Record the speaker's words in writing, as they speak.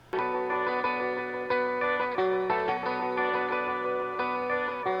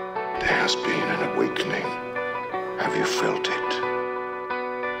has been an awakening. Have you felt it?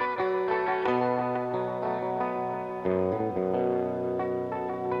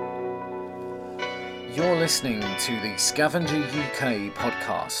 You're listening to the Scavenger UK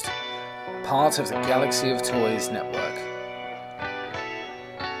podcast, part of the Galaxy of Toys network.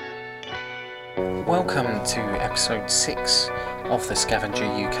 Welcome to episode 6 of the Scavenger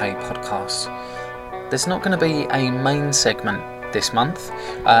UK podcast. There's not going to be a main segment this month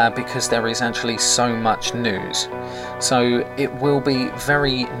because there is actually so much news. So it will be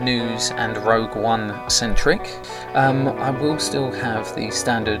very news and Rogue One centric. I will still have the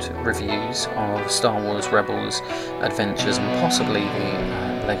standard reviews of Star Wars Rebels, Adventures, and possibly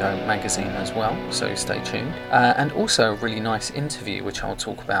the Lego magazine as well, so stay tuned. And also a really nice interview, which I'll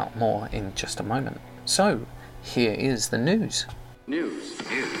talk about more in just a moment. So, here is the news. News.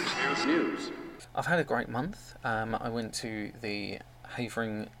 I've had a great month. I went to the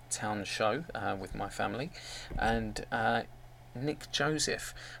Havering Town show with my family, and Nick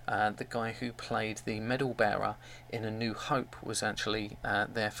Joseph, the guy who played the medal bearer in A New Hope, was actually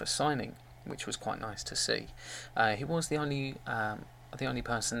there for signing, which was quite nice to see. He was the only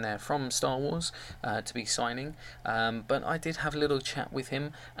person there from Star Wars to be signing, but I did have a little chat with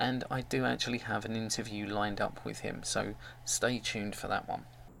him, and I do actually have an interview lined up with him, so stay tuned for that one.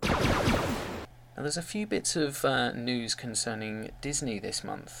 Now, there's a few bits of news concerning Disney this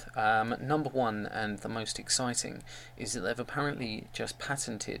month. Number one, and the most exciting, is that they've apparently just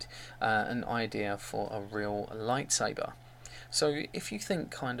patented an idea for a real lightsaber. So if you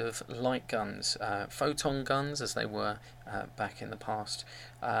think kind of light guns, photon guns as they were back in the past,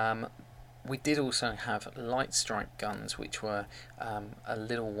 we did also have light strike guns, which were a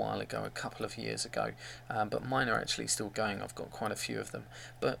little while ago, a couple of years ago, but mine are actually still going. I've got quite a few of them.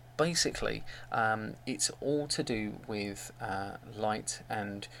 But basically, it's all to do with light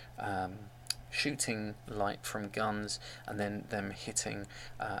and shooting light from guns and then them hitting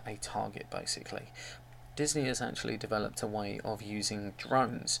a target, basically. Disney has actually developed a way of using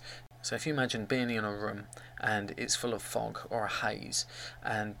drones. So if you imagine being in a room and it's full of fog or a haze,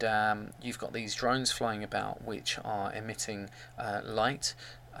 and you've got these drones flying about which are emitting light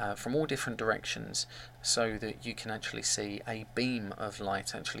from all different directions, so that you can actually see a beam of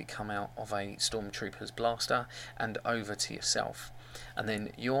light actually come out of a stormtrooper's blaster and over to yourself. And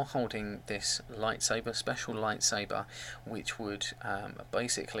then you're holding this lightsaber, special lightsaber, which would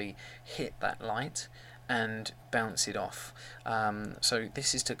basically hit that light and bounce it off. So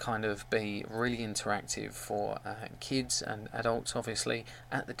this is to kind of be really interactive for kids and adults, obviously,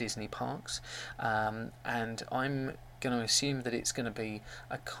 at the Disney parks. And I'm going to assume that it's going to be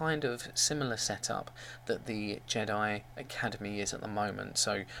a kind of similar setup that the Jedi Academy is at the moment.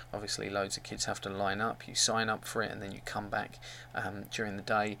 So obviously loads of kids have to line up, you sign up for it, and then you come back during the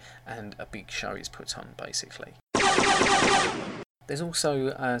day and a big show is put on, basically. There's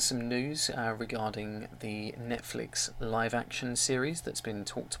also some news regarding the Netflix live-action series that's been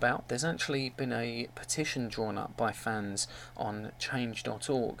talked about. There's actually been a petition drawn up by fans on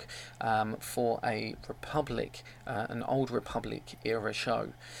change.org for a Republic, an old Republic era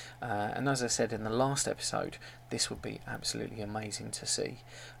show. And as I said in the last episode, this would be absolutely amazing to see.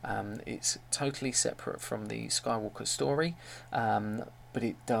 It's totally separate from the Skywalker story, but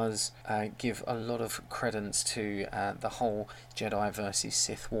it does give a lot of credence to the whole Jedi versus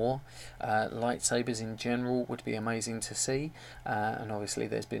Sith war. Lightsabers in general would be amazing to see, and obviously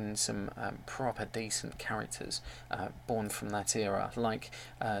there's been some proper decent characters born from that era, like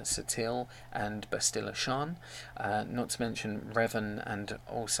Satele and Bastila Shan, not to mention Revan, and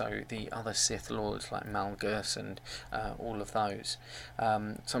also the other Sith Lords like Malgus and all of those.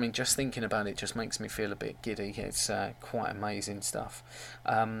 So I mean, just thinking about it just makes me feel a bit giddy. It's quite amazing stuff.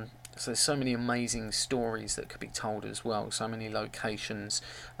 So there's so many amazing stories that could be told as well, so many locations.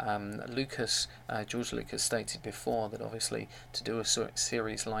 George Lucas stated before that obviously to do a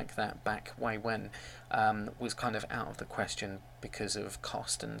series like that back way when was kind of out of the question because of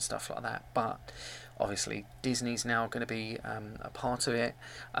cost and stuff like that, but obviously Disney's now going to be a part of it,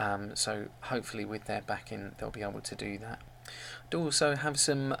 so hopefully with their backing they'll be able to do that. Do also have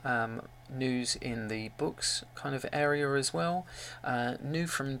some news in the books kind of area as well. New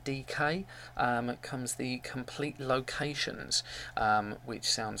from DK comes the complete locations, which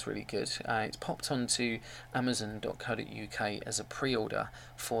sounds really good. It's popped onto amazon.co.uk as a pre-order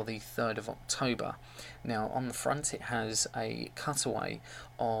for the 3rd of October. Now on the front it has a cutaway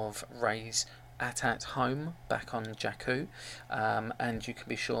of Rey's at home back on Jakku, and you can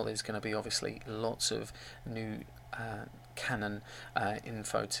be sure there's going to be obviously lots of new Canon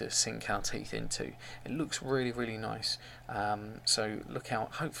info to sink our teeth into. It looks really, really nice. So look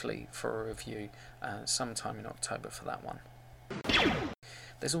out, hopefully, for a review sometime in October for that one.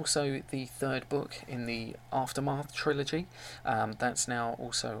 There's also the third book in the Aftermath trilogy. That's now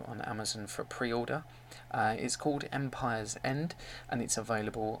also on Amazon for pre-order. It's called Empire's End, and it's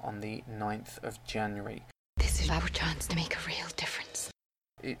available on the 9th of January. This is our chance to make a real difference.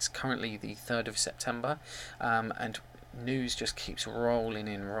 It's currently the 3rd of September, and news just keeps rolling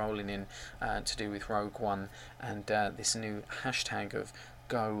in to do with Rogue One and this new hashtag of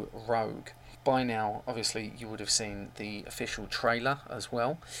Go Rogue. By now, obviously, you would have seen the official trailer as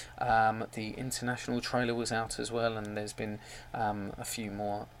well. The international trailer was out as well, and there's been a few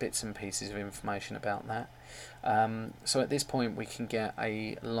more bits and pieces of information about that. So at this point, we can get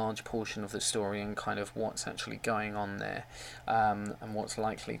a large portion of the story and kind of what's actually going on there, and what's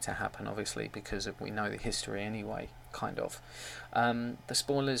likely to happen, obviously, because we know the history anyway. Kind of. The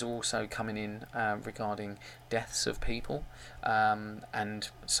spoilers are also coming in regarding deaths of people and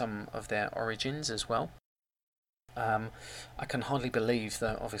some of their origins as well. I can hardly believe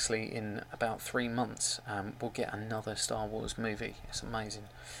that obviously in about 3 months we'll get another Star Wars movie. It's amazing.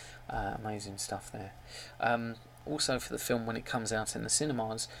 Amazing stuff there. Also for the film, when it comes out in the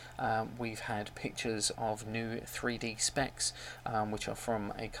cinemas, we've had pictures of new 3D specs, which are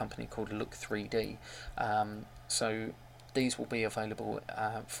from a company called Look 3D. So these will be available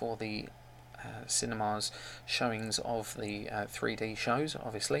for the cinemas showings of the 3D shows,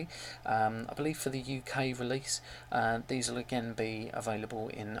 obviously. I believe for the UK release, these will again be available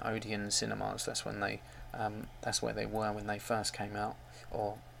in Odeon cinemas. That's when that's where they were when they first came out,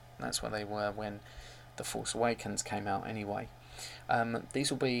 or that's where they were when The Force Awakens came out anyway.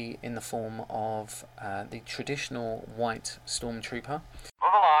 These will be in the form of the traditional white Stormtrooper.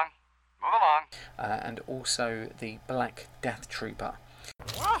 Move along. And also the Black Death Trooper.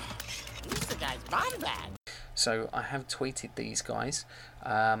 Whoa, he's the guy's body bag. So I have tweeted these guys.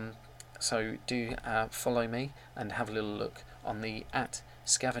 So do follow me and have a little look on the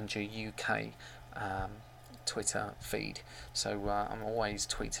 @ScavengerUK Twitter feed. So I'm always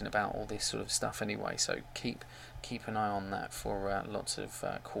tweeting about all this sort of stuff anyway, so keep an eye on that for lots of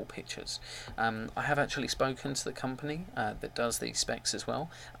cool pictures. I have actually spoken to the company that does these specs as well,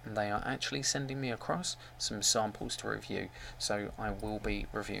 and they are actually sending me across some samples to review, so I will be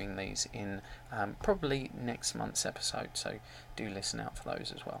reviewing these in probably next month's episode, so do listen out for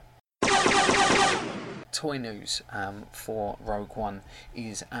those as well. Toy news for Rogue One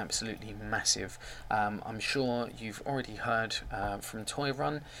is absolutely massive. I'm sure you've already heard from Toy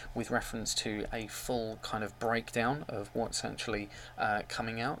Run with reference to a full kind of breakdown of what's actually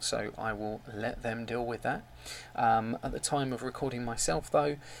coming out, so I will let them deal with that. At the time of recording myself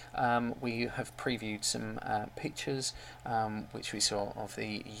though, we have previewed some pictures which we saw of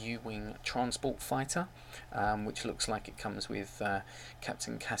the U-Wing transport fighter, which looks like it comes with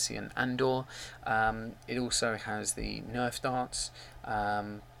Captain Cassian Andor. It also has the Nerf darts,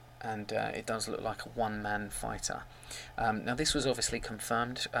 and it does look like a one-man fighter. Now this was obviously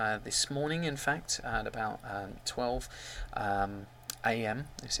confirmed this morning, in fact, at about 12 AM,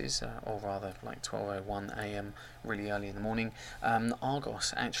 this is, or rather like 12:01 AM, really early in the morning.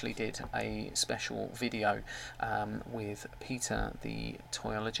 Argos actually did a special video with Peter the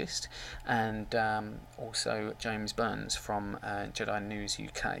Toyologist and also James Burns from Jedi News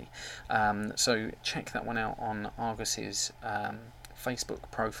UK. So check that one out on Argos's Facebook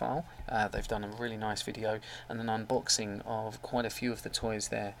profile. They've done a really nice video and an unboxing of quite a few of the toys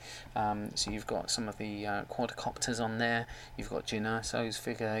there. So you've got some of the quadcopters on there, you've got Jyn Erso's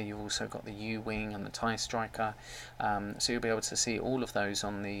figure, you've also got the U-Wing and the TIE Striker, so you'll be able to see all of those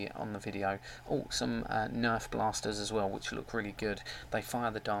on the video. Oh, some Nerf blasters as well, which look really good. They fire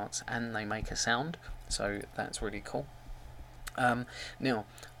the darts and they make a sound, so that's really cool. Now,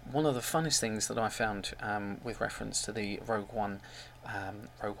 one of the funnest things that I found with reference to the Rogue One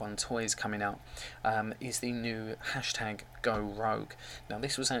toys coming out is the new hashtag Go Rogue. Now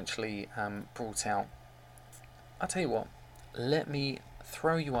this was actually brought out, I'll tell you what, let me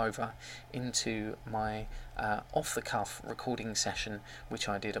throw you over into my off-the-cuff recording session which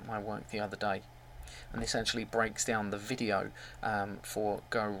I did at my work the other day, and this actually breaks down the video for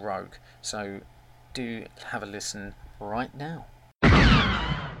Go Rogue, so do have a listen right now.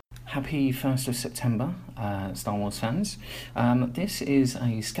 Happy 1st of September, Star Wars fans. This is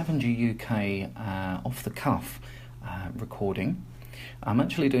a Scavenger UK off-the-cuff recording. I'm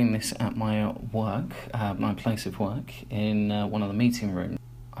actually doing this at my work, my place of work, in one of the meeting rooms.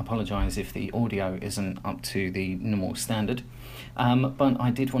 apologise if the audio isn't up to the normal standard, but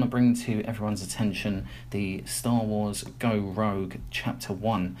I did want to bring to everyone's attention the Star Wars Go Rogue Chapter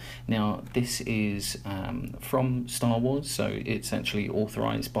 1. Now, this is from Star Wars, so it's actually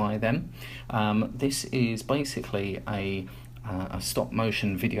authorised by them. This is basically a stop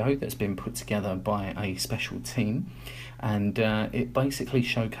motion video that's been put together by a special team, and it basically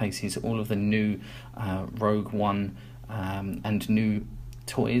showcases all of the new Rogue One and new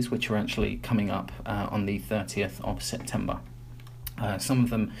toys which are actually coming up on the 30th of September. Some of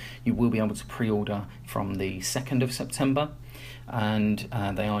them you will be able to pre-order from the 2nd of September, and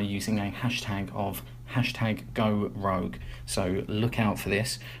they are using a hashtag of #GoRogue, so look out for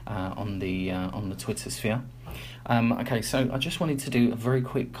this on the Twitter sphere. Okay, so I just wanted to do a very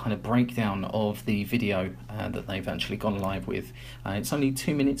quick kind of breakdown of the video that they've actually gone live with. It's only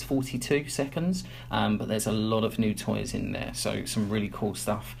 2 minutes 42 seconds, but there's a lot of new toys in there, so some really cool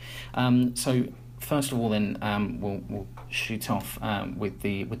stuff. So first of all, then we'll shoot off with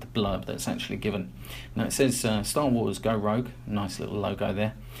the blurb that's actually given. Now it says Star Wars Go Rogue, nice little logo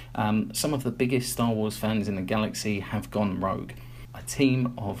there. Some of the biggest Star Wars fans in the galaxy have gone rogue. A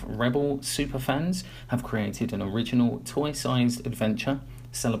team of rebel superfans have created an original toy-sized adventure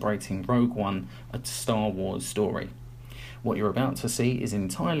celebrating Rogue One, a Star Wars story. What you're about to see is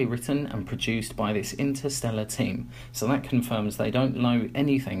entirely written and produced by this interstellar team, so that confirms they don't know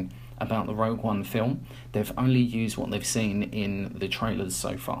anything about the Rogue One film. They've only used what they've seen in the trailers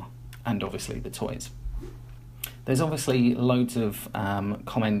so far, and obviously the toys. There's obviously loads of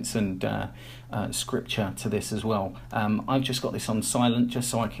comments and scripture to this as well. I've just got this on silent just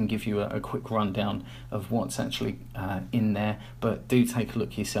so I can give you a quick rundown of what's actually in there, but do take a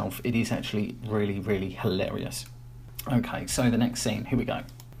look yourself. It is actually really, really hilarious. Okay, so the next scene, here we go.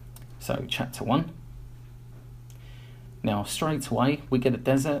 So, Chapter 1. Now, straight away, we get a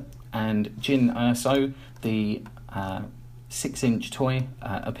desert, and Jyn Erso, the 6-inch toy,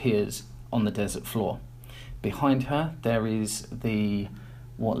 appears on the desert floor. Behind her, there is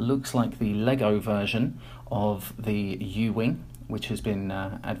what looks like the Lego version of the U-Wing, which has been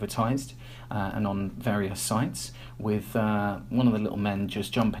advertised and on various sites, with one of the little men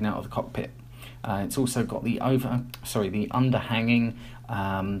just jumping out of the cockpit. It's also got the underhanging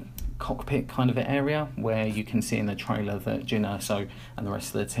cockpit kind of area where you can see in the trailer that Jyn Erso and the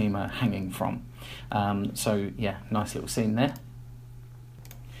rest of the team are hanging from. So yeah, nice little scene there.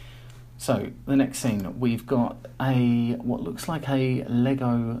 So the next scene, we've got what looks like a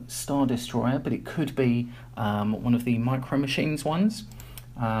Lego Star Destroyer, but it could be one of the Micro Machines ones.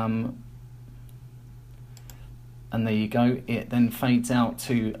 And there you go. It then fades out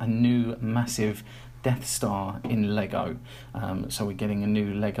to a new massive Death Star in Lego. So we're getting a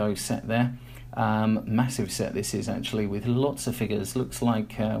new Lego set there. Massive set this is actually, with lots of figures. Looks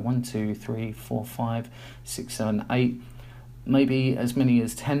like 1, 2, 3, 4, 5, 6, 7, 8. Maybe as many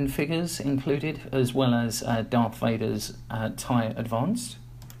as 10 figures included, as well as Darth Vader's TIE Advanced.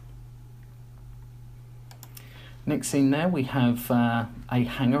 Next scene there, we have a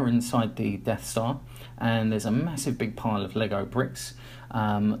hangar inside the Death Star, and there's a massive big pile of Lego bricks.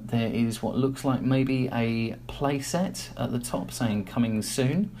 There is what looks like maybe a playset at the top saying coming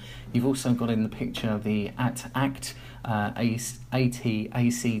soon. You've also got in the picture the AT-ACT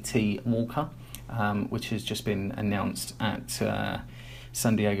Walker, which has just been announced at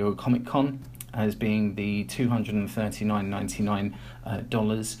San Diego Comic-Con as being the $239.99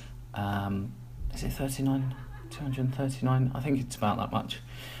 dollars. Is it 39? 239? I think it's about that much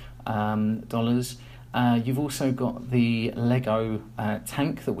dollars. You've also got the Lego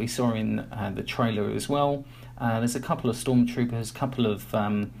tank that we saw in the trailer as well. There's a couple of stormtroopers, couple of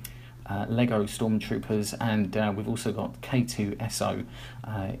Lego stormtroopers, and we've also got K2SO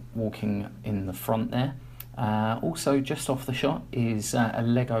walking in the front there. Also, just off the shot is a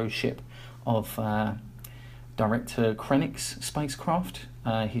Lego ship of Director Krennic's spacecraft,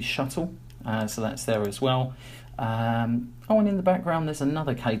 his shuttle, so that's there as well. And in the background there's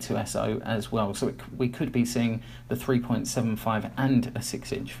another K2SO as well, so we could be seeing the 3.75 and a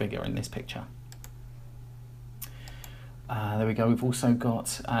 6-inch figure in this picture. There we go. We've also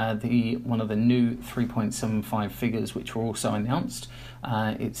got one of the new 3.75 figures which were also announced.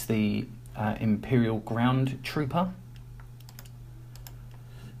 It's the Imperial Ground Trooper.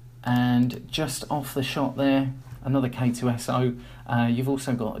 And just off the shot there, another K2SO. You've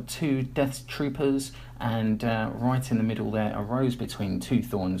also got 2 Death Troopers, and right in the middle there, a rose between 2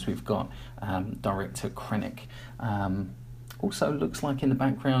 thorns, we've got Director Krennic. Also looks like in the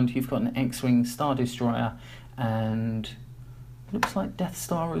background you've got an X-Wing Star Destroyer, and looks like Death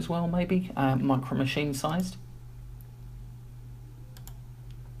Star as well, maybe, Micro Machine sized.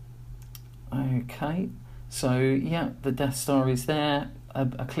 Okay, so yeah, the Death Star is there.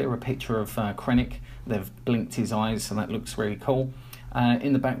 A clearer picture of Krennic. They've blinked his eyes, so that looks really cool.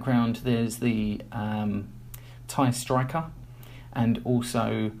 In the background, there's the TIE Striker, and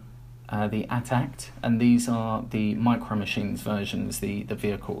also the AT-ACT, and these are the Micro Machines versions, the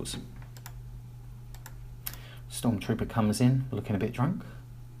vehicles. Stormtrooper comes in, looking a bit drunk.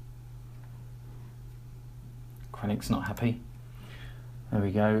 Krennic's not happy. There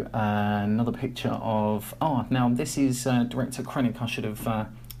we go. Another picture of. Oh, now this is director Krennic. I should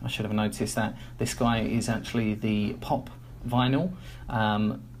have noticed that. This guy is actually the Pop Vinyl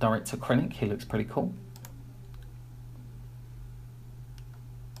director Krennic. He looks pretty cool.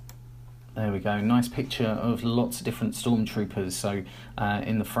 There we go. Nice picture of lots of different stormtroopers. So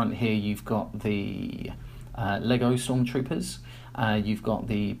in the front here, you've got the Lego stormtroopers. You've got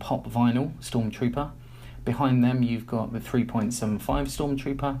the Pop Vinyl stormtrooper. Behind them, you've got the 3.75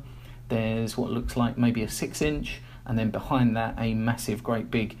 Stormtrooper. There's what looks like maybe a 6-inch, and then behind that, a massive, great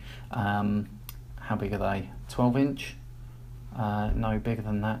big, how big are they? 12-inch? No, bigger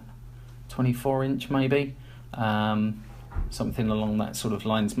than that. 24-inch maybe? Something along that sort of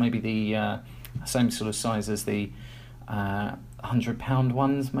lines. Maybe the same sort of size as the 100-pound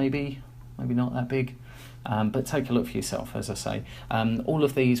ones, maybe? Maybe not that big. But take a look for yourself, as I say. All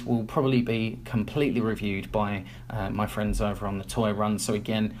of these will probably be completely reviewed by my friends over on the Toy Run. So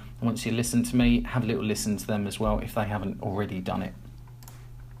again, once you listen to me, have a little listen to them as well if they haven't already done it.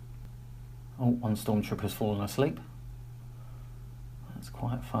 Oh, one stormtrooper's fallen asleep. That's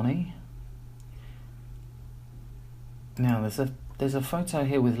quite funny. Now there's a photo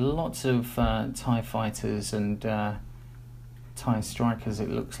here with lots of TIE fighters and TIE Strikers, it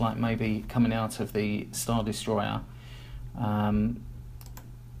looks like, maybe coming out of the Star Destroyer. Can't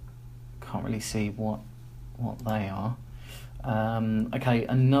really see what they are. Okay,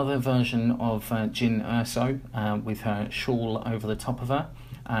 another version of Jyn Erso with her shawl over the top of her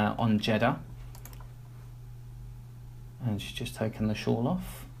on Jeddah. And she's just taken the shawl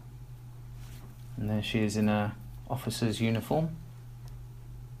off. And there she is in a officer's uniform.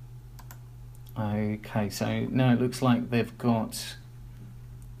 Okay, so now it looks like they've got,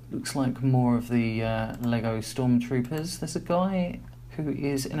 looks like more of the Lego Stormtroopers. There's a guy who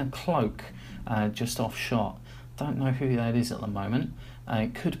is in a cloak just off shot. Don't know who that is at the moment.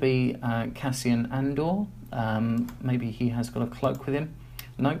 It could be Cassian Andor. Maybe he has got a cloak with him.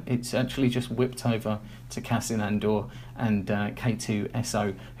 No, it's actually just whipped over to Cassian Andor and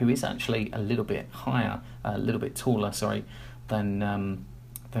K2SO, who is actually a little bit higher, a little bit taller, sorry, than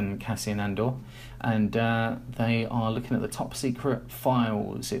Cassian Andor, and they are looking at the top secret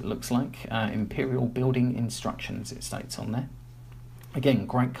files, it looks like. Imperial building instructions, it states on there. Again,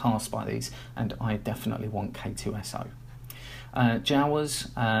 great cast by these, and I definitely want K2SO. Jawas,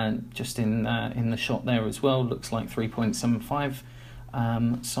 just in the shot there as well, looks like 3.75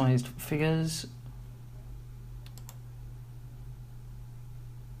 sized figures.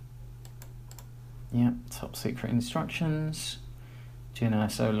 Yeah, top secret instructions. Jyn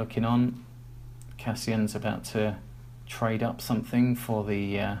Erso looking on. Cassian's about to trade up something for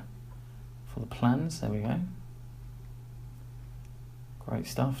the plans. There we go. Great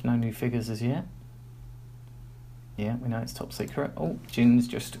stuff. No new figures as yet. Yeah, we know it's top secret. Oh, Jyn's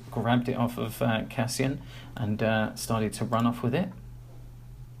just grabbed it off of Cassian and started to run off with it.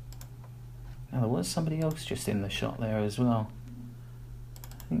 Now there was somebody else just in the shot there as well.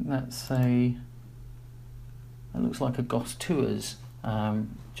 I think that's that looks like a Ghost Tours.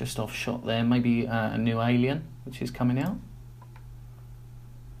 Just off shot there, maybe a new alien which is coming out,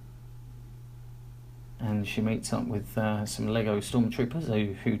 and she meets up with some Lego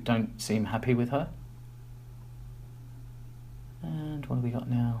Stormtroopers who don't seem happy with her. And what have we got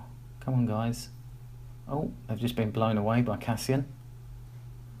now? Come on, guys. Oh, they've just been blown away by Cassian.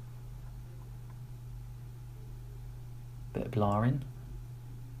 Bit of blaring.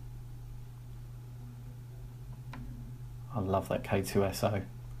 I love that K2SO.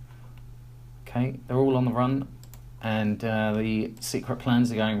 Okay, they're all on the run, and the secret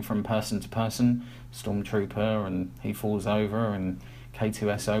plans are going from person to person. Stormtrooper, and he falls over, and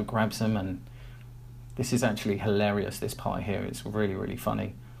K2SO grabs him, and this is actually hilarious, this part here. It's really, really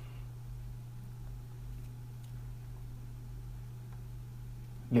funny.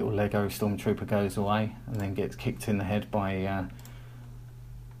 Little Lego Stormtrooper goes away and then gets kicked in the head by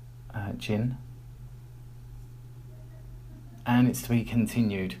Jyn. And it's to be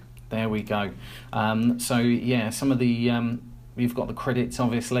continued. There we go. So yeah, some of the you've got the credits,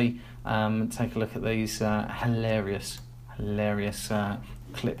 obviously. Take a look at these. Hilarious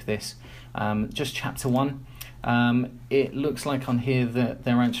clip. This just chapter 1. It looks like on here that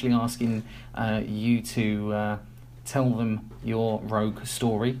they're actually asking you to tell them your rogue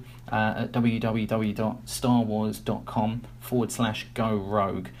story at www.starwars.com/go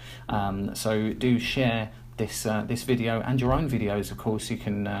rogue. So do share this video and your own videos, of course. You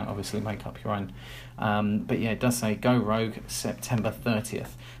can obviously make up your own. But yeah, it does say Go Rogue September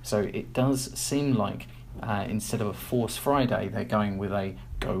 30th. So it does seem like instead of a Force Friday, they're going with a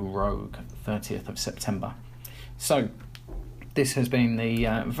Go Rogue 30th of September. So this has been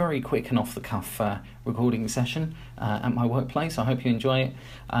the very quick and off-the-cuff recording session at my workplace. I hope you enjoy it.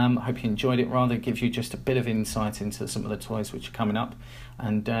 I hope you enjoyed it, rather. It gives you just a bit of insight into some of the toys which are coming up.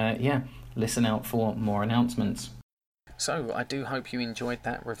 And yeah, listen out for more announcements. So I do hope you enjoyed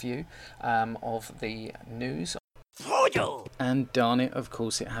that review of the news. And darn it, of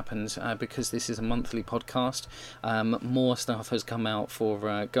course it happens, because this is a monthly podcast. More stuff has come out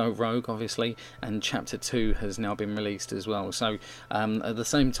for Go Rogue, obviously, and Chapter 2 has now been released as well. So at the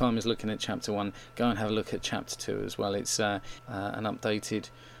same time as looking at Chapter 1, go and have a look at Chapter 2 as well. It's an updated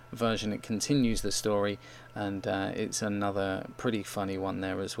version. It continues the story, and it's another pretty funny one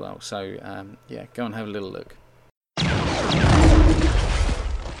there as well. So yeah, go and have a little look.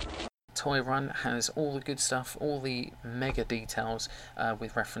 Toy Run has all the good stuff, all the mega details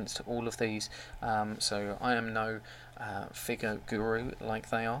with reference to all of these. So I am no figure guru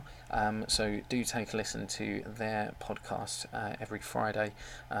like they are. So do take a listen to their podcast every Friday.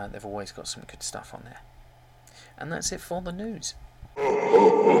 They've always got some good stuff on there. And that's it for the news.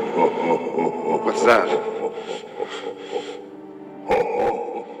 What's that?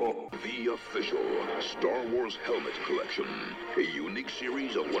 The official Star Wars Helmet Collection. A unique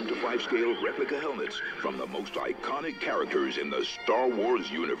series of 1 to 5 scale replica helmets from the most iconic characters in the Star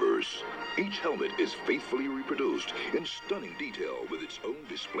Wars universe. Each helmet is faithfully reproduced in stunning detail with its own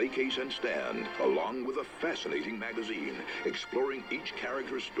display case and stand, along with a fascinating magazine exploring each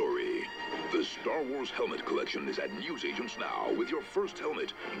character's story. The Star Wars Helmet Collection is at newsagents now with your first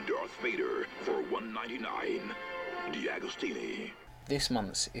helmet, Darth Vader, for $199. D'Agostini. This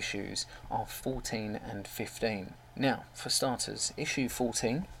month's issues are 14 and 15. Now, for starters, issue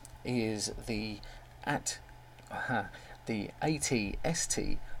 14 is the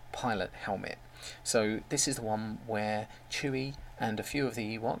AT-ST pilot helmet. So this is the one where Chewie and a few of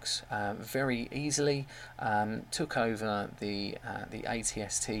the Ewoks very easily took over the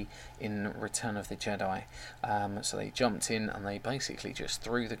AT-ST in Return of the Jedi. So they jumped in and they basically just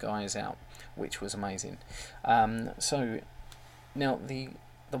threw the guys out, which was amazing. So now the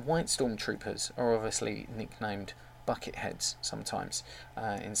White Stormtroopers are obviously nicknamed Bucketheads sometimes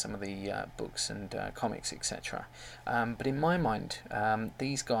in some of the books and comics, etc. But in my mind,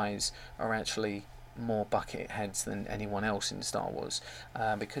 these guys are actually more Bucketheads than anyone else in Star Wars,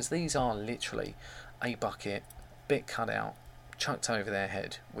 because these are literally a bucket, bit cut out, chucked over their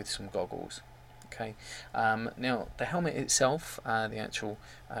head with some goggles. Okay. Now the helmet itself, the actual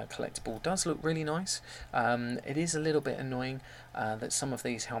collectible, does look really nice. It is a little bit annoying that some of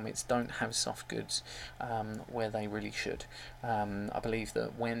these helmets don't have soft goods where they really should. I believe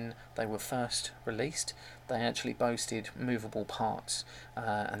that when they were first released, they actually boasted movable parts,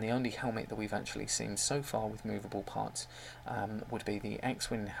 and the only helmet that we've actually seen so far with movable parts would be the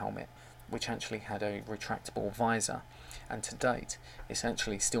X-Wing helmet, which actually had a retractable visor, and to date it's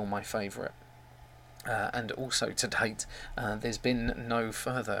actually still my favourite. And also to date, there's been no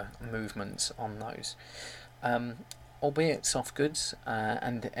further movements on those. Albeit soft goods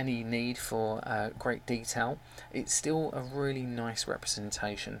and any need for great detail, it's still a really nice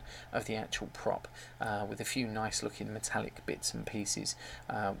representation of the actual prop, with a few nice looking metallic bits and pieces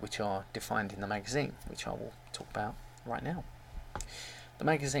which are defined in the magazine, which I will talk about right now. The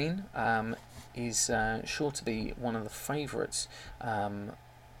magazine is sure to be one of the favourites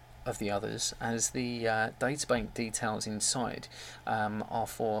of the others, as the databank details inside are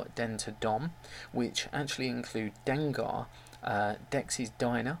for Den to Dom, which actually include Dengar, Dex's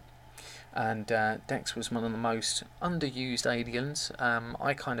diner, and Dex was one of the most underused aliens,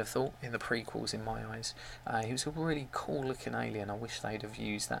 I kind of thought, in the prequels in my eyes. He was a really cool looking alien. I wish they'd have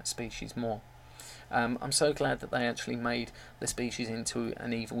used that species more. I'm so glad that they actually made the species into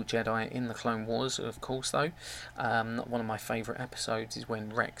an evil Jedi in the Clone Wars, of course, though. One of my favourite episodes is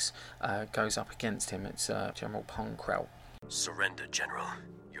when Rex goes up against him. It's General Pong Krell. Surrender, General.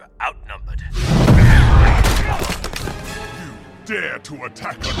 You're outnumbered. You dare to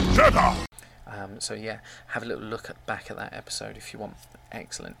attack a Jedi! So yeah, have a little look back at that episode if you want.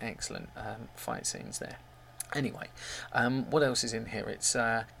 Excellent fight scenes there. Anyway, what else is in here? It's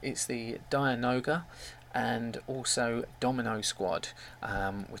the Dianoga and also Domino Squad,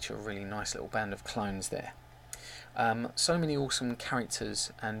 which are a really nice little band of clones there. So many awesome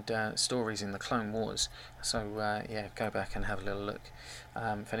characters and stories in the Clone Wars, so yeah, go back and have a little look.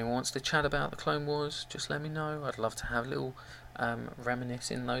 If anyone wants to chat about the Clone Wars, just let me know. I'd love to have a little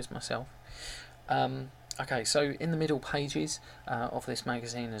reminisce in those myself. Okay, so in the middle pages of this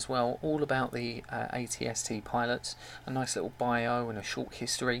magazine as well, all about the ATST pilots, a nice little bio and a short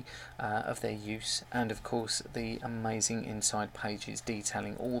history of their use, and of course the amazing inside pages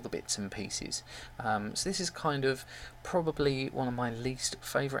detailing all the bits and pieces. So this is kind of probably one of my least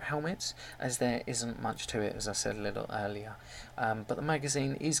favourite helmets, as there isn't much to it, as I said a little earlier. But the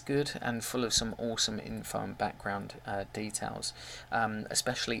magazine is good and full of some awesome info and background details,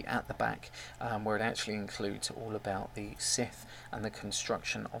 especially at the back, where it actually includes all about the Sith and the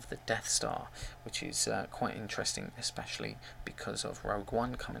construction of the Death Star, which is quite interesting, especially because of Rogue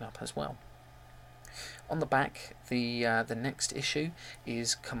One coming up as well. On the back, the next issue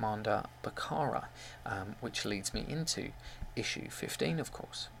is Commander Bacara, which leads me into issue 15, of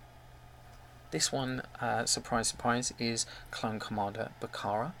course. This one, surprise, surprise, is Clone Commander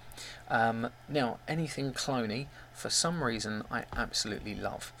Bacara. Now, anything cloney, for some reason, I absolutely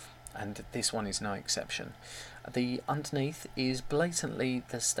love, and this one is no exception. The underneath is blatantly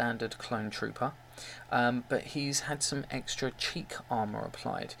the standard clone trooper, but he's had some extra cheek armour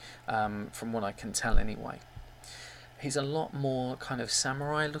applied, from what I can tell anyway. He's a lot more kind of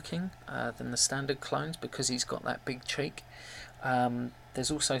samurai looking than the standard clones because he's got that big cheek. There's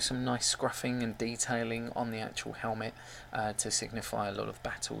also some nice scruffing and detailing on the actual helmet to signify a lot of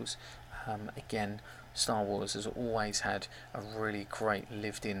battles. Again, Star Wars has always had a really great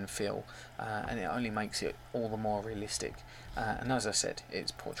lived-in feel, and it only makes it all the more realistic. And as I said,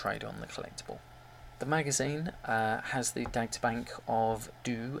 it's portrayed on the collectible. The magazine has the databank of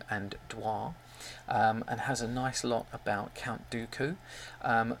Du and Dwar, and has a nice lot about Count Dooku.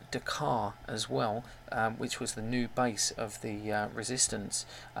 D'Qar as well, which was the new base of the Resistance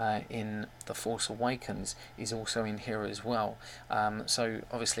in The Force Awakens, is also in here as well. So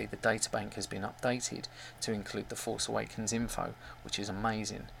obviously the databank has been updated to include The Force Awakens info, which is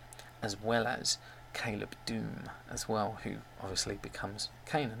amazing, as well as Caleb Doom as well, who obviously becomes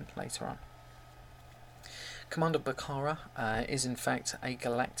Kanan later on. Commander Bacara is in fact a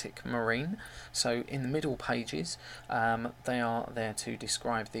galactic marine, so in the middle pages they are there to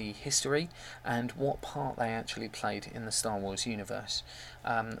describe the history and what part they actually played in the Star Wars universe.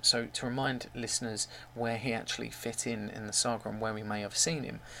 So to remind listeners where he actually fit in the saga and where we may have seen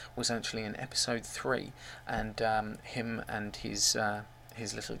him was actually in episode 3, and him and his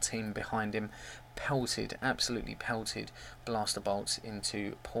little team behind him absolutely pelted blaster bolts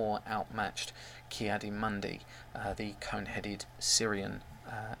into poor outmatched Ki-Adi-Mundi, the cone-headed Syrian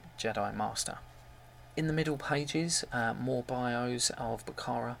Jedi Master. In the middle pages, more bios of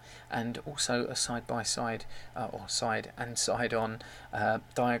Bacara, and also a side-by-side, or side and side-on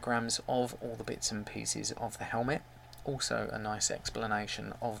diagrams of all the bits and pieces of the helmet. Also a nice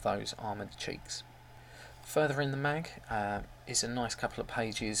explanation of those armoured cheeks. Further in the mag is a nice couple of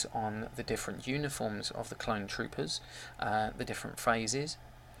pages on the different uniforms of the clone troopers, the different phases,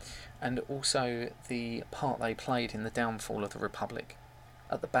 and also the part they played in the downfall of the Republic.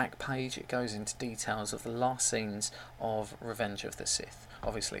 At the back page it goes into details of the last scenes of Revenge of the Sith.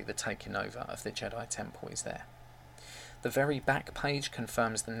 Obviously the taking over of the Jedi Temple is there. The very back page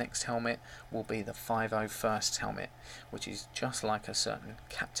confirms the next helmet will be the 501st helmet, which is just like a certain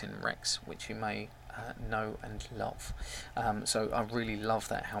Captain Rex, which you may know and love. So I really love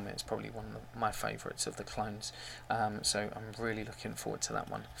that helmet. It's probably one of my favourites of the clones. So I'm really looking forward to that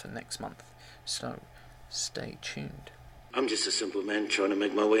one for next month. So stay tuned. I'm just a simple man trying to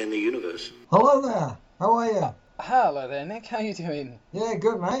make my way in the universe. Hello there. How are you? Hello there, Nick. How you doing? Yeah,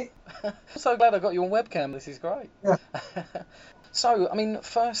 good, mate. So glad I got you on webcam. This is great. Yeah. So, I mean,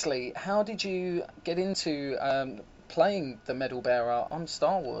 firstly, how did you get into playing the medal bearer on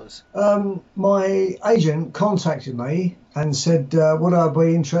Star Wars? My agent contacted me and said, would I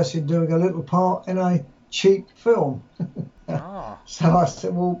be interested in doing a little part in a cheap film? So I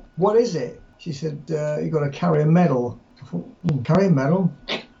said, well, what is it? She said, you've got to carry a medal. I thought, carry a medal?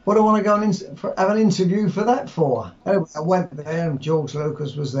 What do I want to go and have an interview for that for? Anyway, I went there and George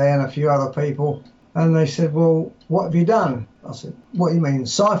Lucas was there and a few other people. And they said, well, what have you done? I said, what do you mean,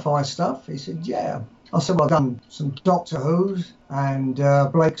 sci-fi stuff? He said, yeah. I said, well, I've done some Doctor Who's and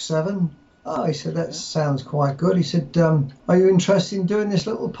Blake 7. Oh, he said, that sounds quite good. He said, are you interested in doing this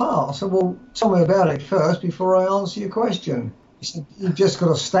little part? I said, well, tell me about it first before I answer your question. He said, you've just got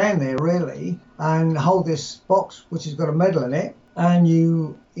to stand there, really, and hold this box, which has got a medal in it. And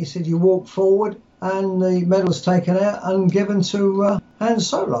he said, you walk forward and the medal's taken out and given to Han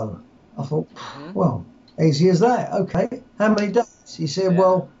Solo. I thought, well, Easy as that. Okay. How many days? He said,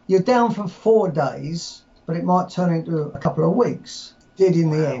 well, you're down for 4 days, but it might turn into a couple of weeks. Did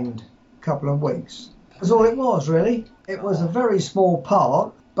in the end, a couple of weeks. That's all it was, really. It was a very small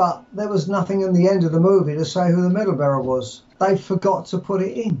part, but there was nothing in the end of the movie to say who the medal bearer was. They forgot to put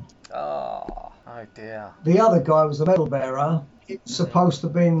it in. Oh dear. The other guy was the medal bearer. It's supposed to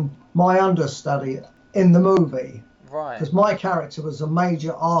have been my understudy in the movie. Right. Because my character was a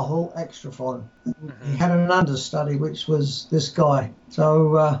Major Arhul Extraphon. He had an understudy, which was this guy.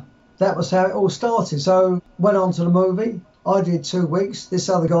 So that was how it all started. So went on to the movie. I did 2 weeks. This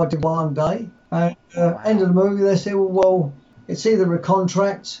other guy did 1 day. And end of the movie, they said, well, it's either a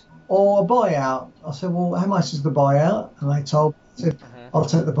contract or a buyout. I said, well, how much is the buyout? And they told me, I said, I'll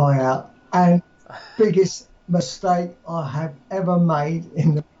take the buyout. And biggest mistake I have ever made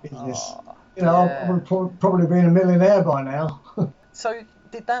in the business. You know, I would probably been a millionaire by now. So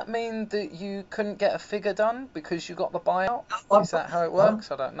did that mean that you couldn't get a figure done because you got the buyout? Is that how it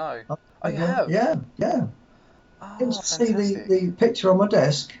works? I don't know. Oh, you have? Yeah. Oh, You can see the picture on my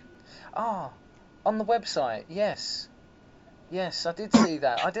desk. On the website, yes. Yes, I did see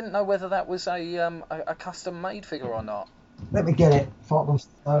that. I didn't know whether that was a custom-made figure or not. Let me get it. Oh,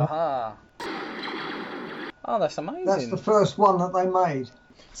 that's amazing. That's the first one that they made.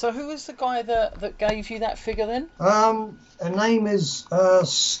 So who was the guy that gave you that figure then? Her name is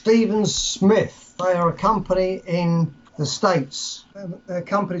Stephen Smith. They are a company in the States. Their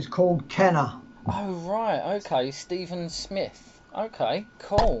company's called Kenner. Oh, right. Okay, Stephen Smith. Okay,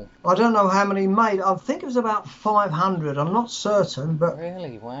 cool. I don't know how many made. I think it was about 500. I'm not certain, but...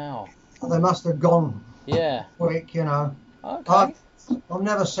 Really? Wow. They must have gone quick, you know. Okay. I've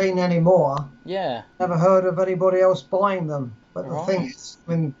never seen any more. Yeah. Never heard of anybody else buying them. But the thing is,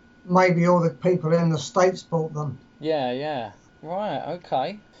 I mean, maybe all the people in the States bought them. Yeah. Right,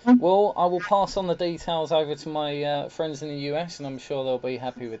 okay. Well, I will pass on the details over to my friends in the US, and I'm sure they'll be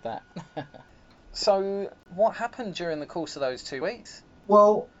happy with that. So, what happened during the course of those 2 weeks?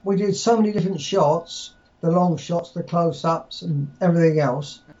 Well, we did so many different shots, the long shots, the close-ups, and everything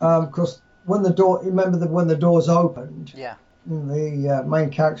else. Because when the doors opened, the main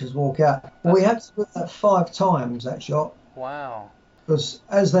characters walk out. Well, we had to do that 5 times, that shot. Wow. Because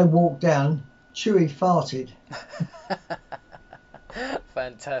as they walked down, Chewie farted.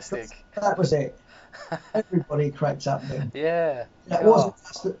 Fantastic. That was it. Everybody cracked up then. Yeah. It wasn't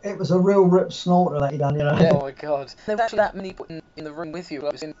just it was a real rip snorter that he done, you know. Yeah, oh my God. There was actually that many people in the room with you.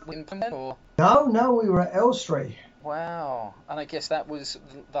 Was in or? No, we were at Elstree. Wow. And I guess that was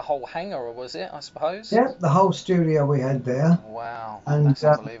the whole hangar, was it, I suppose? Yeah, the whole studio we had there. Wow. And that's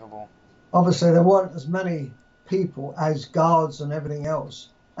unbelievable. Obviously there weren't as many people as guards and everything else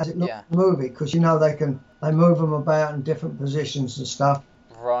as it looked in the movie, because you know they move them about in different positions and stuff.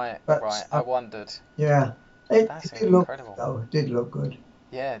 Right. I wondered. Yeah. It did look incredible. though. It did look good.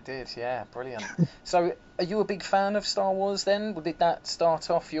 Yeah, it did. Yeah, brilliant. So, are you a big fan of Star Wars then? Did that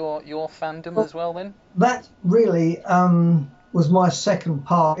start off your fandom as well then? That really was my second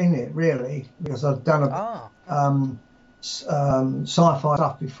part in it, really, because I've done sci-fi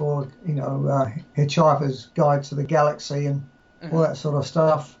stuff before, you know, Hitchhiker's Guide to the Galaxy and all that sort of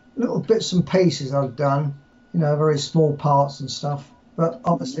stuff. Little bits and pieces I've done, you know, very small parts and stuff. But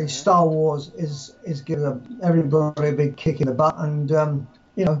obviously Star Wars is giving everybody a big kick in the butt, and,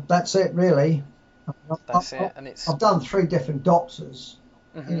 you know, that's it, really. That's it, and it's... I've done 3 different Doctors,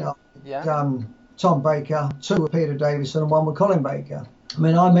 you know. Done Tom Baker, 2 with Peter Davison and 1 with Colin Baker. I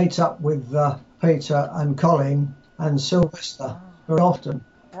mean, I meet up with Peter and Colin and Sylvester very often.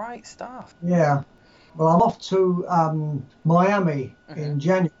 Great stuff. Yeah. Well, I'm off to Miami in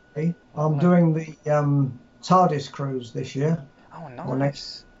January. I'm doing the TARDIS cruise this year. Oh,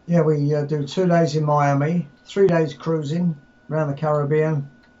 nice. We do 2 days in Miami, 3 days cruising around the Caribbean,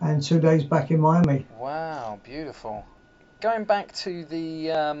 and 2 days back in Miami. Wow, beautiful. Going back to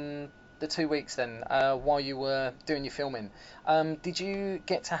the 2 weeks then, while you were doing your filming, did you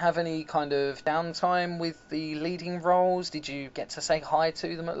get to have any kind of downtime with the leading roles? Did you get to say hi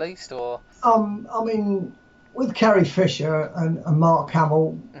to them at least, or? I mean, with Carrie Fisher and Mark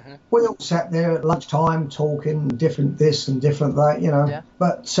Hamill, we all sat there at lunchtime talking different this and different that, you know. Yeah.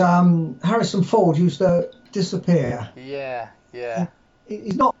 But Harrison Ford used to disappear. Yeah.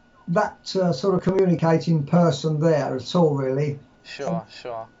 He's not that sort of communicating person there at all, really. Sure.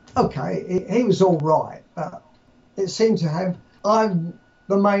 Okay, he was all right, but it seemed to have, I'm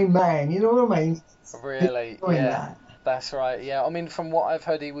the main man, you know what I mean? Really? Yeah. That's right. Yeah. I mean, from what I've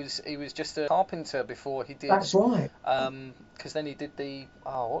heard, he was just a carpenter before he did. That's right. Because then he did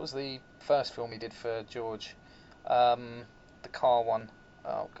what was the first film he did for George? The car one.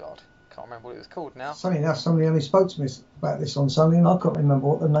 Oh God. Can't remember what it was called now. Funny enough, somebody only spoke to me about this on Sunday, and I couldn't remember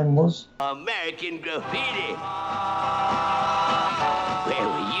what the name was. American Graffiti. Where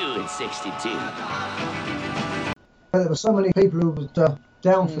were you in '62? There were so many people who were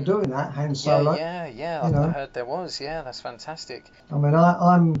down for doing that, Han Solo. Yeah. I heard there was. Yeah, that's fantastic. I mean,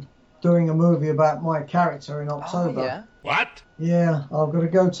 I'm doing a movie about my character in October. Oh, yeah. What? Yeah, I've got to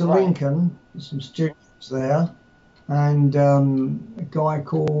go to Lincoln, with some students there, and a guy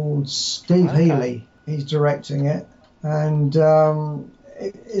called Steve Healy, he's directing it, and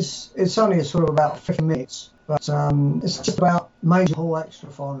it's only a sort of about 50 minutes, but it's just about Major Paul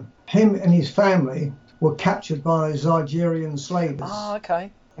Extrafon. Him and his family were captured by those Algerian slavers. Oh,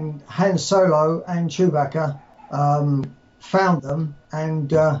 okay. And Han Solo and Chewbacca found them and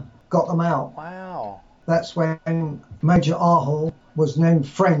got them out. Wow. That's when Major Ahul was named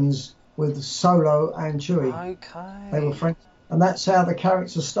friends with Solo and Chewie. Okay. They were friends. And that's how the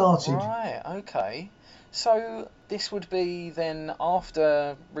character started. Right, okay. So this would be then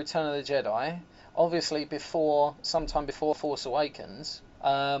after Return of the Jedi, obviously sometime before Force Awakens.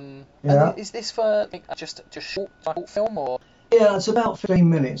 And is this for just short film or? Yeah, it's about 15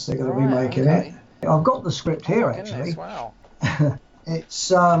 minutes they're going to be making it. I've got the script here actually. Wow. It's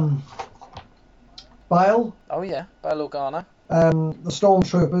Bail. Oh yeah, Bail Organa. The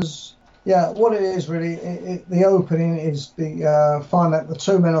Stormtroopers. Yeah, what it is really, the opening is find that the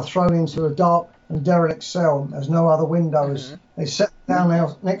two men are thrown into a dark and derelict cell. There's no other windows. Mm-hmm. They sit down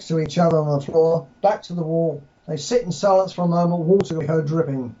now next to each other on the floor, back to the wall. They sit in silence for a moment, water is heard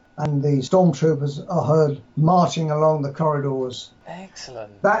dripping, and the Stormtroopers are heard marching along the corridors.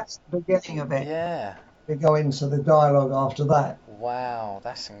 Excellent. That's the beginning of it. Yeah. We go into the dialogue after that. Wow,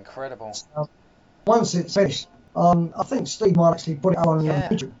 that's incredible. So, once it's finished, I think Steve might actually put it on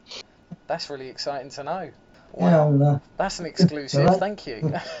YouTube. That's really exciting to know. Wow. Yeah, that's an exclusive, thank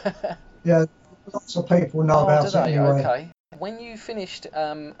you. Yeah, lots of people know about it anyway. Okay. When you finished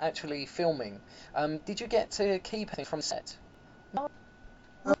actually filming, did you get to keep anything from set? No.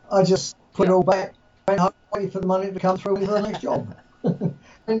 I just put it all back, waited for the money to come through for the next job.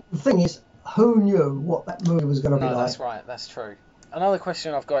 And the thing is, who knew what that movie was going to be like? That's right, that's true. Another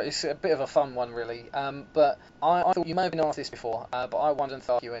question I've got is a bit of a fun one, really. But I thought you may have been asked this before, but I wanted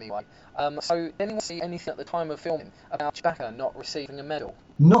to ask you anyway. So, did anyone see anything at the time of filming about Chewbacca not receiving a medal?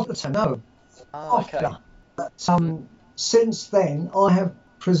 Not at the time, no. Okay. After. But, since then, I have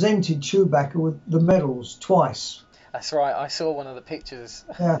presented Chewbacca with the medals twice. That's right, I saw one of the pictures.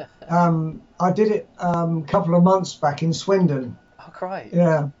 Yeah. I did it a couple of months back in Swindon. Oh, great.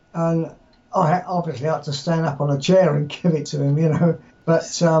 Yeah, and I obviously had to stand up on a chair and give it to him, you know. But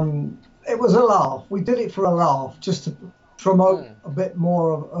it was a laugh. We did it for a laugh, just to promote a bit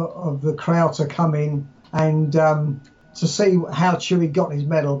more of the crowd to come in and to see how Chewie got his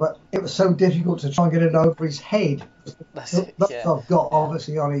medal. But it was so difficult to try and get it over his head. That's it, yeah. I've got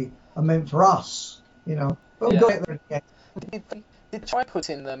obviously only are meant for us, you know. But we got it there again. Did try put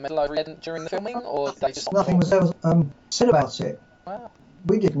in the medal over during the filming, or they just nothing was ever said about it? Wow.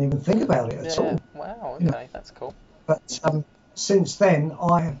 We didn't even think about it at all. Wow, okay, that's cool. But since then,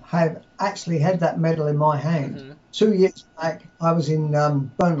 I have actually had that medal in my hand. Mm-hmm. 2 years back, I was in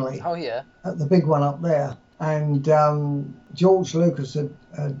Burnley. Oh, yeah. At the big one up there. And George Lucas had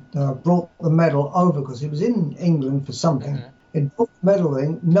brought the medal over because he was in England for something. Mm-hmm. He'd brought the medal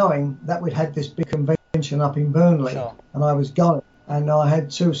in knowing that we'd had this big convention up in Burnley. Sure. And I was going. And I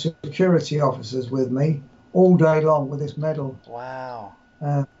had 2 security officers with me all day long with this medal. Wow.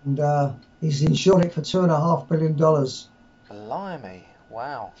 And he's insured it for $2.5 billion. Blimey!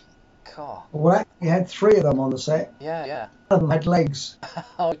 Wow. God. Well, actually, we had 3 of them on the set. Yeah. One of them had legs.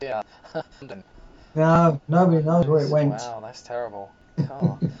 Oh dear. No, nobody knows where it went. Wow, that's terrible.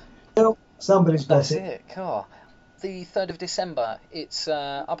 God. Well, somebody's got that's it. That's it. God. The 3rd of December. It's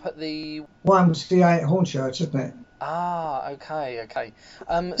up at the YMCA at Hornchurch, isn't it? Ah, okay.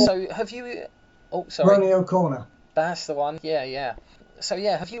 So have you? Oh, sorry. Romeo Corner. That's the one. Yeah. So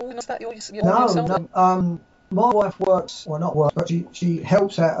yeah, have you organised that yourself? No. My wife works, well not works, but she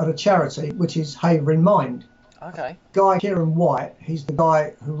helps out at a charity which is Haver in Mind. Okay. Guy Kieran White, he's the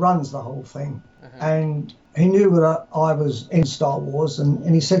guy who runs the whole thing, and he knew that I was in Star Wars,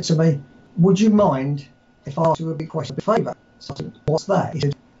 and he said to me, "Would you mind if I asked you a big question, a favour?" So I said, "What's that?" He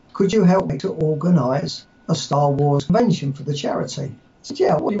said, "Could you help me to organise a Star Wars convention for the charity?" I said,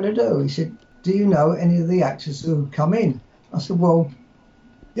 "Yeah, what are you going to do?" He said, "Do you know any of the actors who come in?" I said, "Well,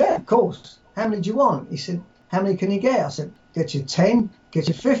 yeah, of course. How many do you want?" He said, "How many can you get?" I said, "Get you 10, get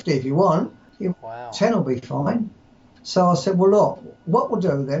you 50 if you want." Wow. 10 will be fine. So I said, "Well, look, what we'll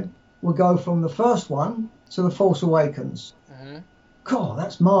do then, we'll go from the first one to The Force Awakens." Mm-hmm. God,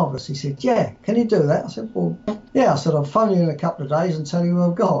 that's marvellous. He said, yeah, can you do that? I said, well, yeah. I said, I'll phone you in a couple of days and tell you who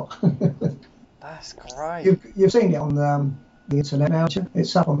I've got. That's great. You've seen it on the internet now, haven't you?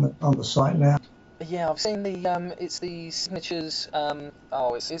 It's up on the site now. Yeah, I've seen it's the signatures,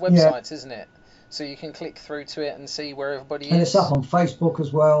 it's websites, isn't it? So you can click through to it and see where everybody is. And it's up on Facebook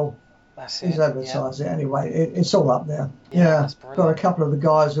as well. That's it. He's advertised it anyway. It's all up there. Yeah. Got a couple of the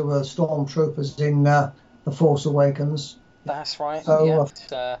guys who were stormtroopers in The Force Awakens. That's right. So,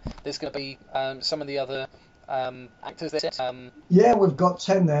 there's going to be some of the other actors there. Yeah, we've got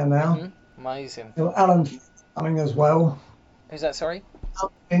 10 there now. Mm-hmm. Amazing. Alan coming as well. Who's that, sorry?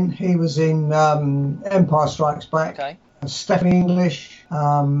 He was in Empire Strikes Back. Okay. Stephanie English,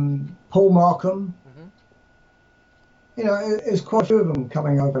 Paul Markham. Mm-hmm. You know, there's quite a few of them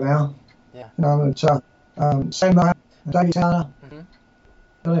coming over now. Yeah. You know, Sam David Tanner. Mm-hmm.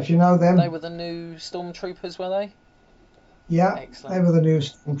 Don't know if you know them. They were the new stormtroopers, were they? Yeah. Excellent. They were the new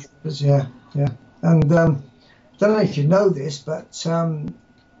stormtroopers. Yeah. And don't know if you know this, but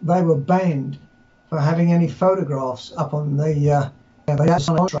they were banned for having any photographs up on the they had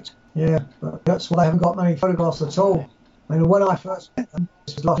some contract. Yeah, but that's why they haven't got many photographs at all. I mean, when I first met them,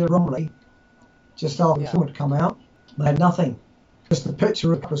 this was like Romley, just after the film had come out, they had nothing. Just a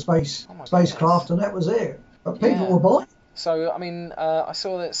picture of the spacecraft, and that was it. But people were buying. So, I mean, I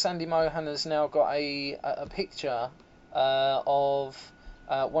saw that Sandy Mohan has now got a picture of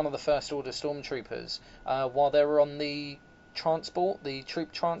one of the First Order stormtroopers while they were on the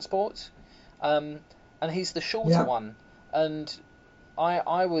troop transport. And he's the shorter one. And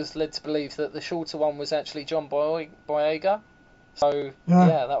I was led to believe that the shorter one was actually John Boyega. So,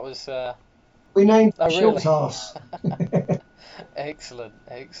 that was... we named really? Short Ass. Excellent.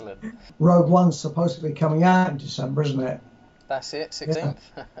 Rogue One's supposed to be coming out in December, isn't it? That's it, 16th.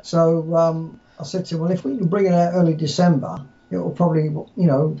 Yeah. So I said to him, well, if we can bring it out early December, it will probably,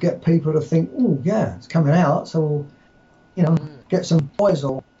 get people to think, oh, yeah, it's coming out. So we'll, get some toys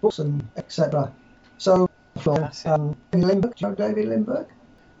or books and etc. So, David Lindbergh, do you know David Lindbergh?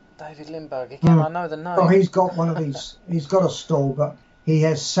 David Lindbergh, again, I know the name. Oh, he's got one of these. He's got a stall, but he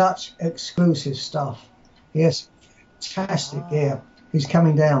has such exclusive stuff. He has fantastic gear. He's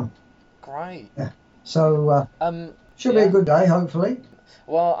coming down. Great. Yeah. So should be a good day, hopefully.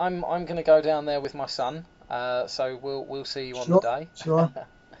 Well, I'm going to go down there with my son. So we'll see you on the day. Sure.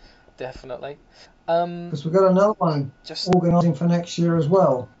 Definitely. Because we've got another one organising for next year as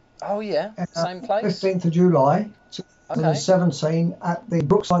well. Oh yeah, same place. 15th of July, 2017, at the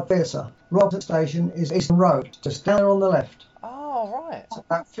Brookside Theatre. Robertson Station is Eastern Road, just down there on the left. Oh right. It's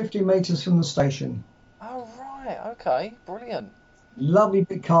about 50 metres from the station. Oh right, okay, brilliant. Lovely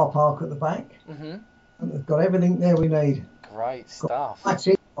big car park at the back. Mm-hmm. And we've got everything there we need. Great stuff.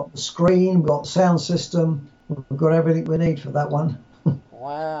 We've got the screen, we've got the sound system, we've got everything we need for that one.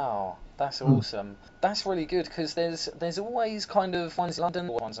 Wow, that's awesome. That's really good because there's always kind of ones in London,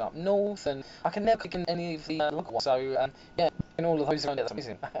 ones up north, and I can never click in any of the local ones. So in all of those around it, that's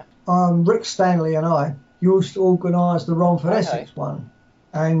amazing. Rick Stanley and I used to organise the Romford Essex one,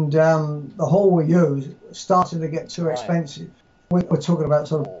 and the hall we use starting to get too expensive. We're talking about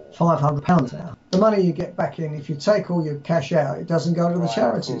sort of £500 now. The money you get back in, if you take all your cash out, it doesn't go to the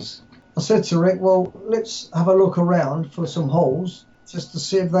charities. I said to Rick, well, let's have a look around for some halls just to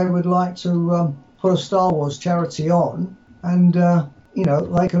see if they would like to put a Star Wars charity on, and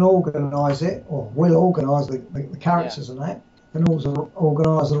they can organise it, or we'll organise the characters and that, and also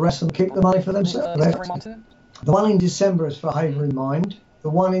organise the rest and keep the money for themselves. The one in December is for Havering Mind. The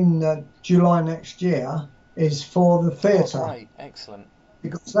one in July next year is for the theatre. Oh, right, excellent.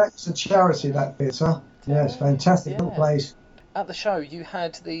 Because that's a charity, that theatre. Yeah, it's a fantastic little place. At the show, you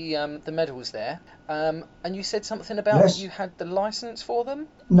had the medals there, and you said something about you had the licence for them?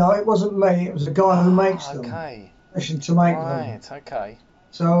 No, it wasn't me. It was a guy who makes them. Okay. Permission to make them. Right, okay.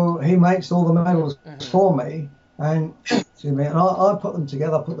 So he makes all the medals for me, and I put them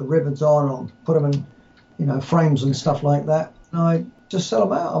together, put the ribbons on, put them in, frames and stuff like that. And I just sell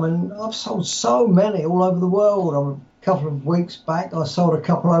them out. I mean, I've sold so many all over the world. A couple of weeks back, I sold a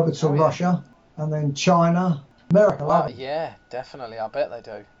couple over to Russia, and then China. America, love it. Yeah, definitely. I bet they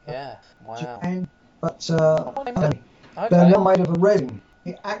do. Yeah. Wow. Japan, but they're not made of a resin.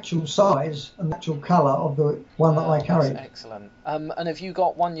 The actual size and actual colour of the one that I carried. That's excellent. And have you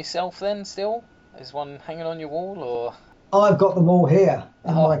got one yourself then still? Is one hanging on your wall or? I've got them all here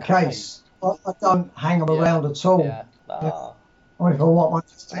in my case. I don't hang them around at all. Yeah. Or if I want one,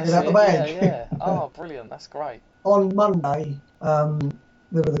 just take it out the bag. Yeah. Oh, brilliant. That's great. On Monday, there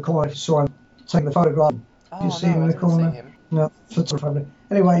were the corner, saw him taking the photograph. You see him in the corner? No, photographer.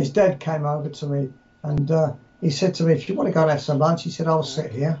 Anyway, his dad came over to me, and he said to me, if you want to go and have some lunch, he said, I'll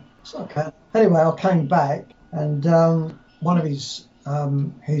sit here. So, okay. Anyway, I came back and one of his, I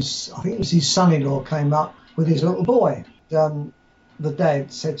think it was his son-in-law came up with his little boy. The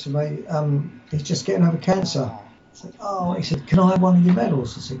dad said to me, he's just getting over cancer. I said, oh, he said, can I have one of your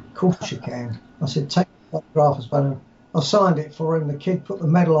medals? I said, of course you can. I said, take the photograph as well. I signed it for him. The kid put the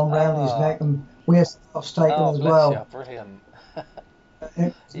medal on round his neck and we had stuff taken as well. You. Brilliant.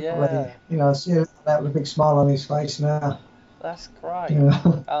 Yeah. You know, see that with a big smile on his face now. That's great.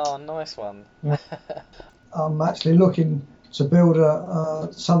 Yeah. Oh, nice one. I'm actually looking to build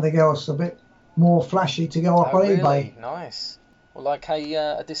something else a bit more flashy to go up on really? eBay. Nice. Well, like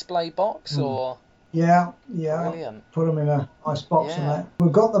a display box or? Yeah. Brilliant. Put them in a nice box and that.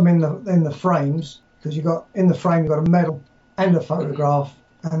 We've got them in the frames because in the frame you've got a medal and a photograph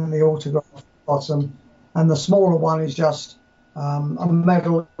and the autograph at the bottom, and the smaller one is just a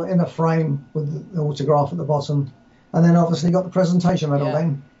medal in a frame with the autograph at the bottom, and then obviously got the presentation medal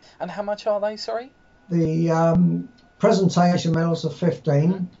then. And how much are they, sorry? The presentation medals are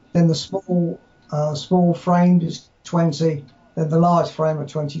 15, then the small frame is 20, then the large frame are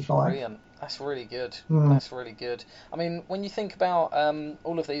 25. Brilliant. That's really good. That's really good. I mean, when you think about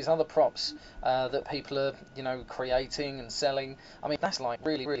all of these other props that people are, creating and selling, I mean, that's like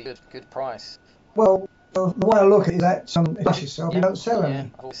really, really good price. Well, the way I look at it is that if yourself, you don't sell any. Yeah,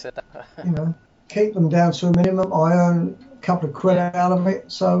 I've always said that. Keep them down to a minimum. I earn a couple of quid out of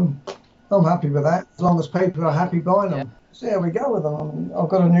it, so I'm happy with that, as long as people are happy buying them. So there we go with them. I've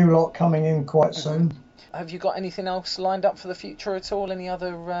got a new lot coming in quite soon. Have you got anything else lined up for the future at all? Any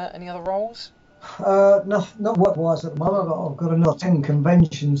other roles? Not work-wise at the moment. I've got another 10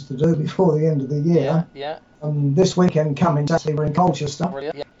 conventions to do before the end of the year. Yeah. This weekend coming, Saturday, we're in Colchester.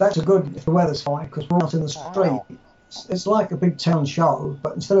 Brilliant. Yeah. That's a good if the weather's fine, because we're out in the street. Wow. It's like a big town show,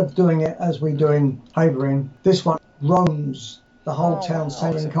 but instead of doing it as we do in Havering, this one roams the whole town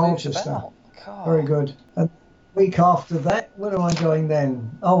centre in Colchester. Very good. And week after that, where am I going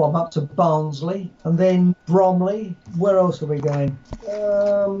then? Oh, I'm up to Barnsley, and then Bromley. Where else are we going?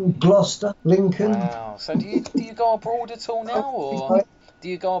 Gloucester, Lincoln. Wow. So do you go abroad at all now, or do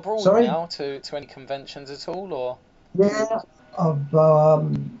you go abroad now to any conventions at all, or? Yeah,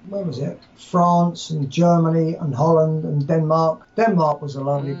 where was it? France and Germany and Holland and Denmark. Denmark was a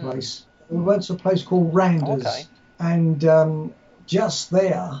lovely place. We went to a place called Randers, and just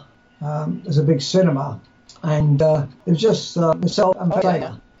there, there's a big cinema. And it was just myself and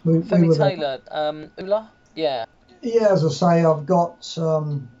Taylor. Femi Taylor, Ula? Yeah. Yeah, as I say, I've got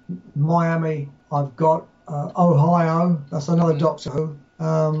Miami, I've got Ohio, that's another Doctor Who.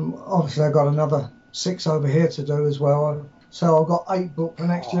 Obviously, I've got another 6 over here to do as well. So I've got 8 booked for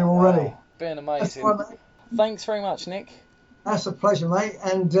next year already. Wow. Been amazing. Thanks very much, Nick. That's a pleasure, mate,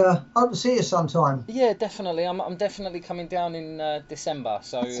 and hope to see you sometime. Yeah, definitely. I'm definitely coming down in December,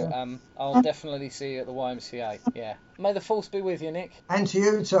 so I'll definitely see you at the YMCA. Yeah. May the force be with you, Nick. And to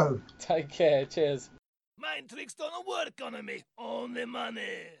you too. Take care. Cheers. Mind tricks don't work on me. Only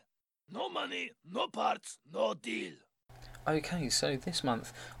money. No money, no parts, no deal. Okay, so this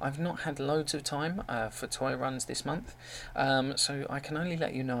month I've not had loads of time for toy runs this month, so I can only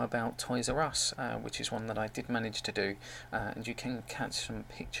let you know about Toys R Us, which is one that I did manage to do, and you can catch some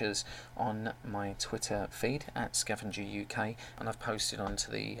pictures on my Twitter feed at Scavenger UK, and I've posted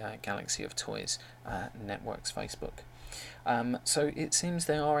onto the Galaxy of Toys Network's Facebook. So it seems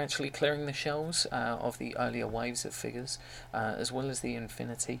they are actually clearing the shelves of the earlier waves of figures, as well as the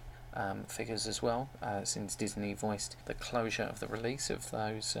Infinity figures as well, since Disney voiced the closure of the release of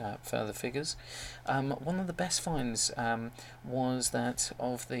those further figures. One of the best finds was that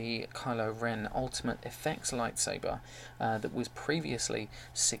of the Kylo Ren Ultimate Effects lightsaber that was previously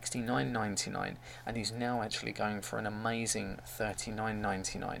 $69.99 and is now actually going for an amazing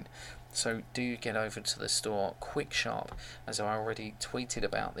 $39.99. So do get over to the store quick sharp, as I already tweeted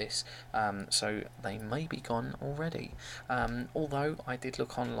about this, so they may be gone already. Although I did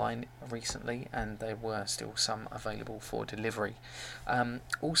look online recently and there were still some available for delivery.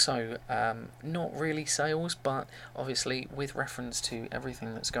 Also, not really sales, but obviously with reference to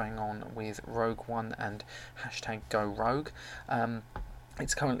everything that's going on with Rogue One and #GoRogue.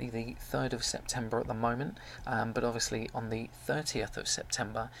 It's currently the 3rd of September at the moment, but obviously on the 30th of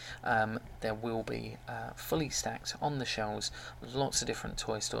September there will be fully stacked on the shelves, lots of different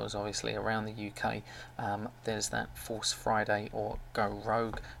toy stores obviously around the UK. There's that Force Friday or Go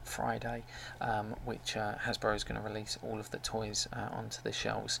Rogue Friday, which Hasbro is going to release all of the toys onto the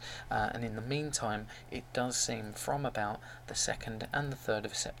shelves, and in the meantime it does seem from about the 2nd and the 3rd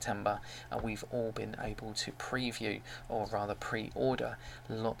of September we've all been able to preview, or rather pre-order,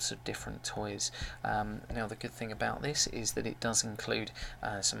 lots of different toys. Now the good thing about this is that it does include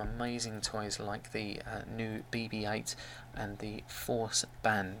some amazing toys like the new BB-8 and the Force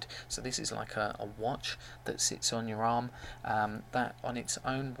Band. So this is like a watch that sits on your arm. That on its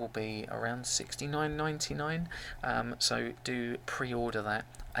own will be around $69.99. So do pre-order that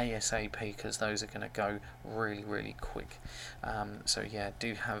ASAP, because those are going to go really quick. So yeah,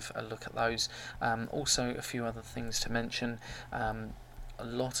 do have a look at those. Also a few other things to mention. A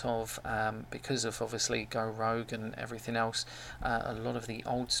lot of, because of obviously Go Rogue and everything else, a lot of the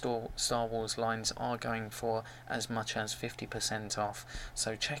old Star Wars lines are going for as much as 50% off.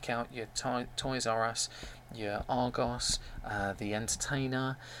 So check out your Toys R Us, your Argos, the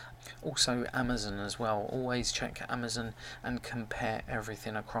Entertainer, also Amazon as well. Always check Amazon and compare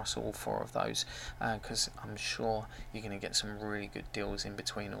everything across all four of those, because I'm sure you're going to get some really good deals in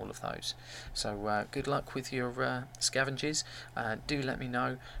between all of those. So good luck with your scavengers. Do let me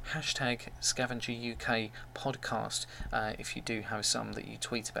know, #ScavengerUK podcast, if you do have some that you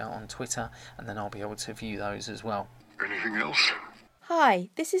tweet about on Twitter, and then I'll be able to view those as well. Anything else? Hi,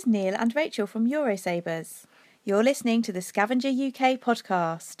 this is Neil and Rachel from Eurosabers. You're listening to the Scavenger UK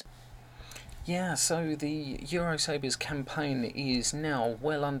podcast. Yeah, so the Eurosabers campaign is now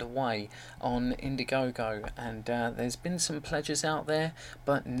well underway on Indiegogo, and there's been some pledges out there,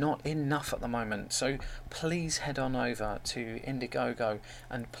 but not enough at the moment. So please head on over to Indiegogo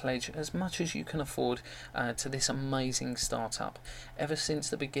and pledge as much as you can afford to this amazing startup. Ever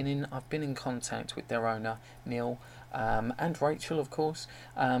since the beginning, I've been in contact with their owner, Neil, and Rachel, of course,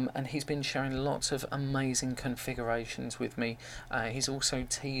 and he's been sharing lots of amazing configurations with me. He's also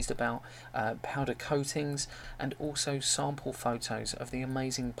teased about powder coatings and also sample photos of the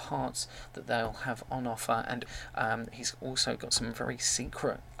amazing parts that they'll have on offer, and he's also got some very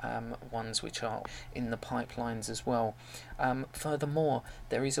secret ones which are in the pipelines as well. Furthermore,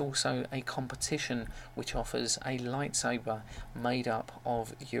 there is also a competition which offers a lightsaber made up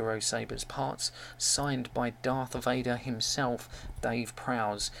of Eurosabers parts, signed by Darth Vader himself, Dave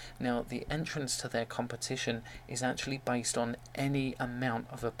Prowse. Now, the entrance to their competition is actually based on any amount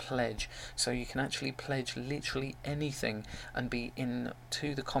of a pledge, so you can actually pledge literally anything and be in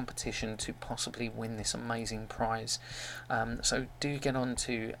to the competition to possibly win this amazing prize. So do get on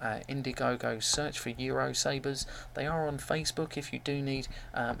to Indiegogo, search for Eurosabers. They are on Facebook if you do need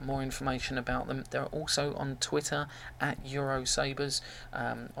more information about them. They're also on Twitter at Eurosabers,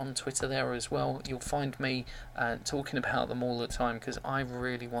 on Twitter there as well. You'll find me talking about them all the time, because I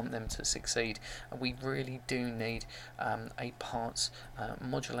really want them to succeed. We really do need a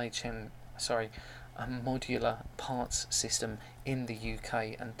modular parts system in the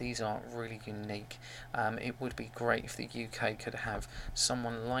UK, and these are really unique. It would be great if the UK could have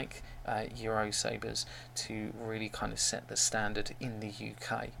someone like Eurosabers to really kind of set the standard in the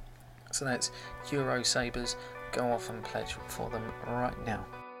UK. So that's Eurosabers. Go off and pledge for them right now.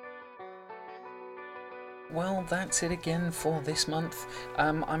 Well, that's it again for this month.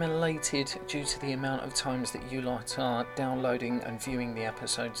 I'm elated due to the amount of times that you lot are downloading and viewing the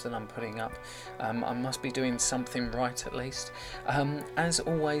episodes that I'm putting up. I must be doing something right at least. As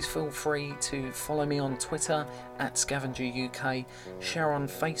always, feel free to follow me on Twitter at Scavenger UK, share on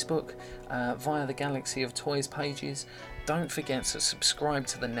Facebook via the Galaxy of Toys pages. Don't forget to subscribe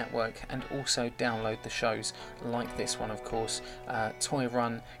to the network and also download the shows like this one, of course, Toy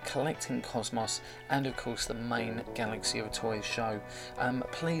Run, Collecting Cosmos, and of course the main Galaxy of Toys show.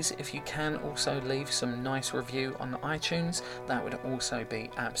 Please, if you can, also leave some nice review on iTunes. That would also be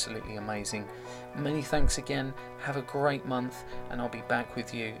absolutely amazing. Many thanks again, have a great month, and I'll be back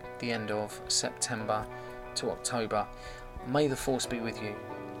with you at the end of September to October. May the Force be with you.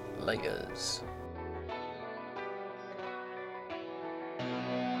 Laters.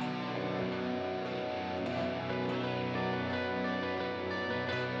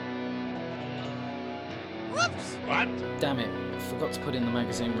 What? Damn it, forgot to put in the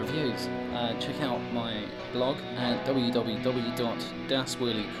magazine reviews. Check out my blog at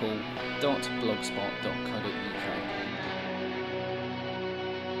www.daswheeliecool.blogspot.co.uk.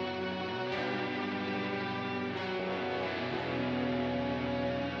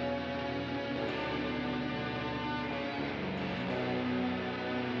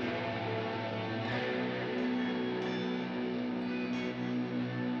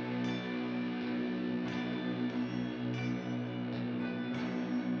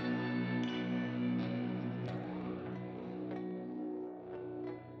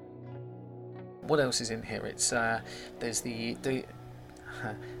 What else is in here? It's there's the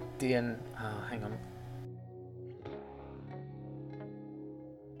DN. Hang on.